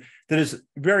built in that is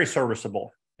very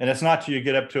serviceable And it's not till you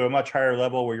get up to a much higher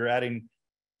level where you're adding,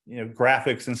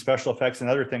 graphics and special effects and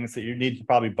other things that you need to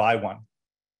probably buy one.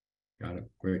 Got it.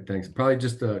 Great. Thanks. Probably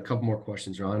just a couple more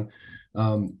questions, Ron.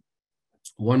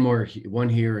 One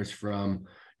here is from,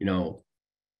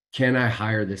 can I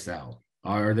hire this out?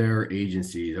 Are there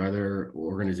agencies, are there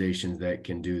organizations that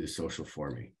can do the social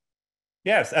for me?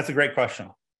 Yes, that's a great question.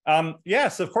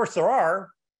 Yes, of course there are.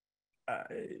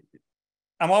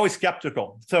 I'm always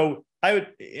skeptical. So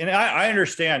I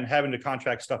understand having to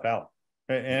contract stuff out,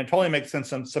 and it totally makes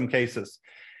sense in some cases.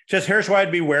 Just here's what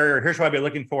I'd be wary, or here's what I'd be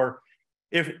looking for.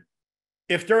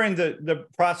 If during the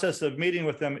process of meeting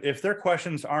with them, if their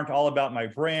questions aren't all about my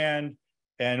brand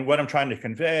and what I'm trying to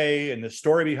convey and the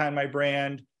story behind my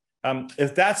brand,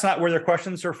 if that's not where their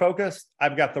questions are focused,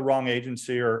 I've got the wrong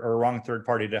agency or wrong third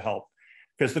party to help.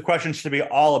 Because the question should be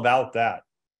all about that.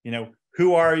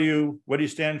 Who are you? What do you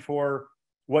stand for?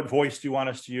 What voice do you want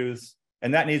us to use?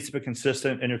 And that needs to be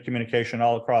consistent in your communication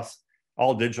all across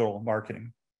all digital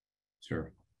marketing.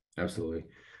 Sure, absolutely.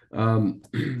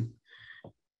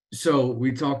 So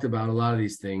we talked about a lot of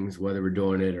these things, whether we're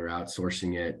doing it or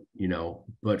outsourcing it,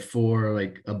 but for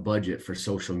like a budget for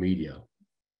social media,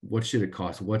 what should it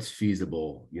cost? What's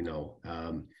feasible?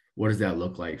 What does that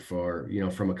look like for,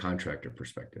 from a contractor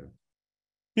perspective?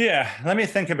 Yeah, let me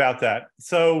think about that.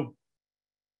 So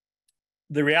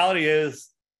the reality is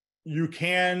you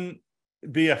can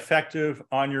be effective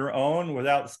on your own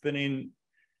without spending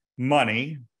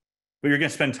money, but you're going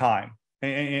to spend time,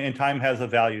 and time has a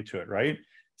value to it, right?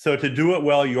 So to do it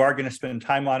well, you are going to spend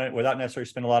time on it without necessarily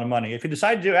spending a lot of money. If you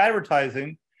decide to do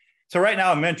advertising, so right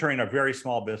now I'm mentoring a very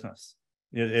small business.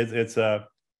 It's a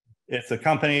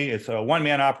company, it's a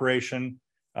one-man operation.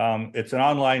 It's an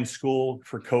online school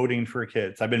for coding for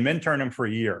kids. I've been mentoring him for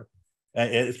a year.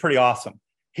 It's pretty awesome.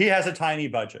 He has a tiny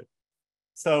budget.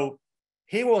 So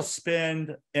he will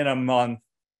spend in a month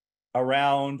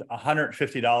around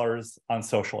 $150 on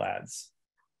social ads.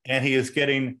 And he is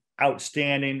getting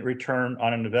outstanding return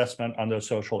on an investment on those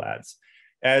social ads.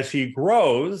 As he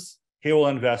grows, he will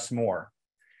invest more.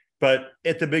 But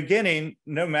at the beginning,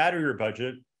 no matter your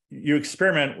budget, you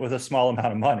experiment with a small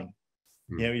amount of money.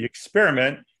 You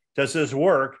experiment, does this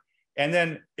work? And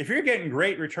then if you're getting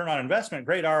great return on investment,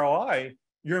 great ROI,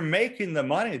 you're making the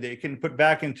money that you can put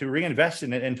back into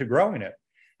reinvesting it, into growing it.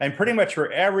 And pretty much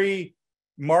for every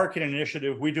marketing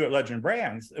initiative we do at Legend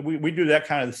Brands, we do that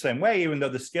kind of the same way, even though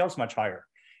the scale's much higher.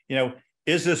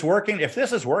 Is this working? If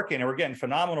this is working and we're getting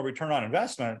phenomenal return on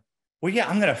investment, well, yeah,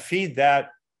 I'm going to feed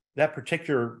that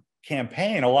particular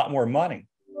campaign a lot more money.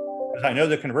 Because I know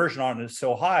the conversion on it is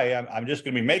so high, I'm just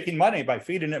going to be making money by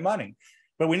feeding it money.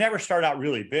 But we never start out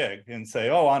really big and say,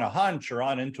 oh, on a hunch or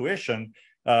on intuition,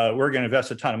 we're going to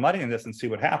invest a ton of money in this and see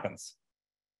what happens.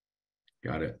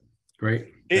 Got it.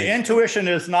 Great. Intuition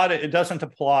is not, it doesn't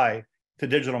apply to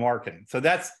digital marketing. So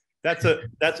that's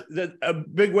a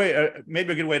big way,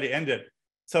 maybe a good way to end it.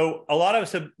 So a lot of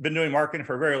us have been doing marketing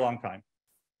for a very long time.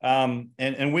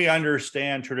 And we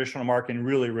understand traditional marketing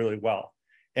really, really well.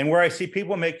 And where I see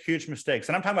people make huge mistakes,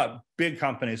 and I'm talking about big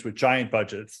companies with giant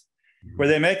budgets, where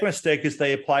they make a mistake is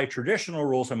they apply traditional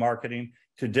rules of marketing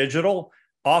to digital.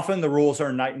 Often the rules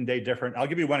are night and day different. I'll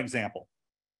give you one example.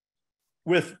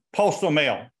 With postal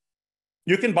mail,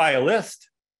 you can buy a list.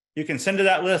 You can send to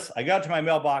that list. I got it to my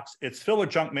mailbox. It's filled with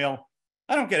junk mail.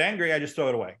 I don't get angry. I just throw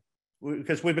it away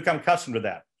because we've become accustomed to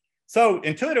that. So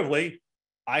intuitively,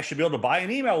 I should be able to buy an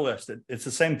email list. It's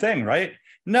the same thing, right?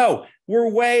 No, we're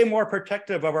way more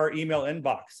protective of our email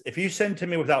inbox. If you send to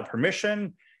me without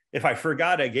permission, if I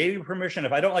forgot I gave you permission,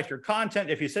 if I don't like your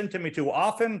content, if you send to me too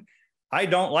often, I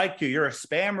don't like you. You're a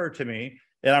spammer to me,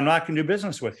 and I'm not going to do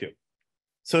business with you.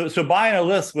 So buying a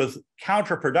list was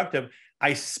counterproductive.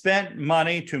 I spent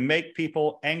money to make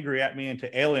people angry at me and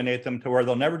to alienate them to where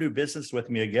they'll never do business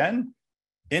with me again.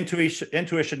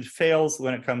 Intuition fails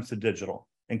when it comes to digital,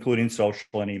 including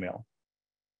social and email.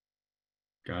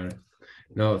 Got it.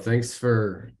 No, thanks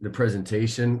for the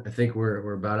presentation. I think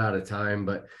we're about out of time,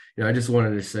 but I just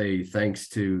wanted to say thanks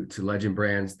to Legend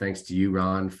Brands. Thanks to you,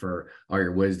 Ron, for all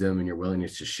your wisdom and your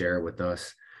willingness to share it with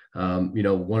us.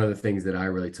 One of the things that I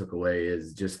really took away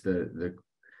is just the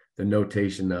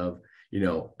notation of,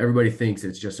 everybody thinks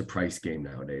it's just a price game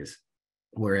nowadays.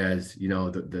 Whereas,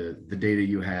 the data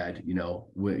you had,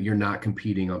 you're not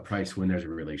competing on price when there's a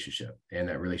relationship, and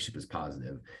that relationship is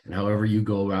positive. And however you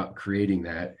go about creating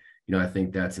that, I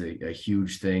think that's a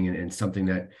huge thing, and something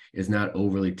that is not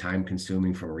overly time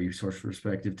consuming from a resource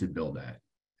perspective to build that.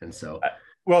 And so,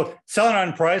 well, selling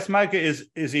on price, Micah, is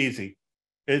easy.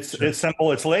 It's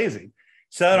simple. It's lazy.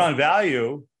 Selling on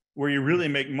value, where you really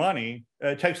make money,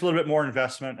 it takes a little bit more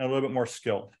investment and a little bit more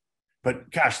skill.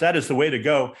 But gosh, that is the way to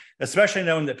go, especially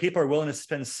knowing that people are willing to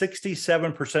spend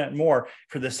 67% more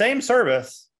for the same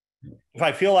service if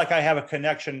I feel like I have a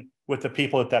connection with the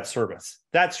people at that service.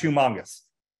 That's humongous.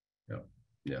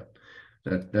 Yeah.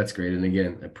 That's great. And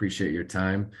again, I appreciate your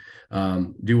time.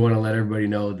 Do want to let everybody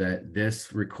know that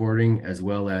this recording, as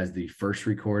well as the first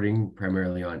recording,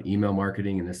 primarily on email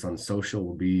marketing and this on social,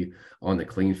 will be on the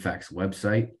Cleanfax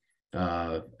website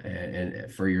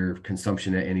and for your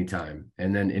consumption at any time.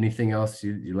 And then anything else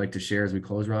you'd like to share as we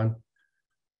close, Ron?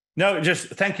 No, just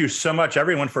thank you so much,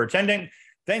 everyone, for attending.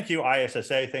 Thank you,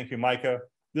 ISSA. Thank you, Micah.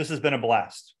 This has been a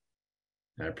blast.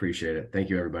 I appreciate it. Thank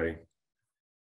you, everybody.